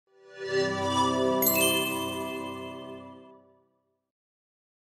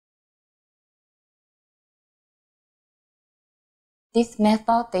This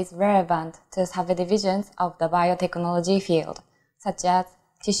method is relevant to subdivisions of the biotechnology field, such as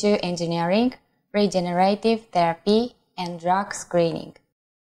tissue engineering, regenerative therapy, and drug screening.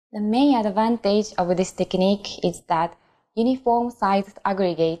 The main advantage of this technique is that uniform-sized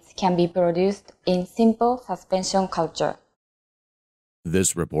aggregates can be produced in simple suspension culture.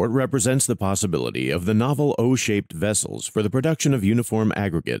 This report represents the possibility of the novel O-shaped vessels for the production of uniform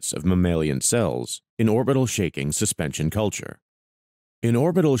aggregates of mammalian cells in orbital shaking suspension culture. In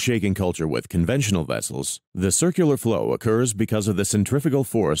orbital shaking culture with conventional vessels, the circular flow occurs because of the centrifugal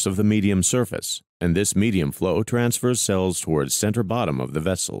force of the medium surface, and this medium flow transfers cells towards center bottom of the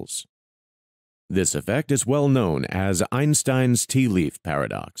vessels. This effect is well known as Einstein's tea-leaf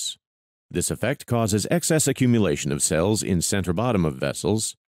paradox. This effect causes excess accumulation of cells in center bottom of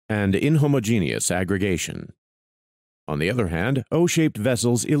vessels and inhomogeneous aggregation. On the other hand, O-shaped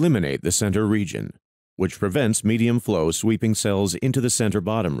vessels eliminate the center region, which prevents medium flow sweeping cells into the center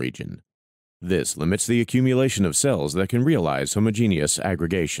bottom region. This limits the accumulation of cells that can realize homogeneous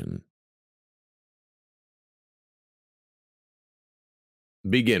aggregation.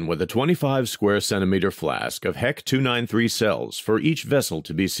 Begin with a 25 square centimeter flask of HEC 293 cells for each vessel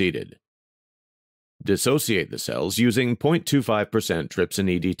to be seeded. Dissociate the cells using 0.25%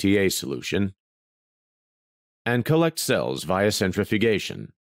 trypsin EDTA solution and collect cells via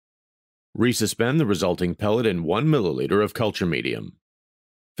centrifugation. Resuspend the resulting pellet in 1 milliliter of culture medium.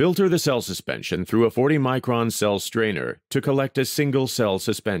 Filter the cell suspension through a 40-micron cell strainer to collect a single cell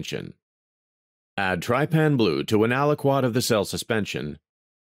suspension. Add trypan blue to an aliquot of the cell suspension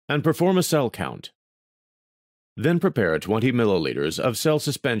and perform a cell count. Then prepare 20 milliliters of cell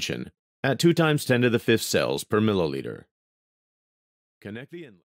suspension at 2 × 10⁵ cells per milliliter. Connect the inlet.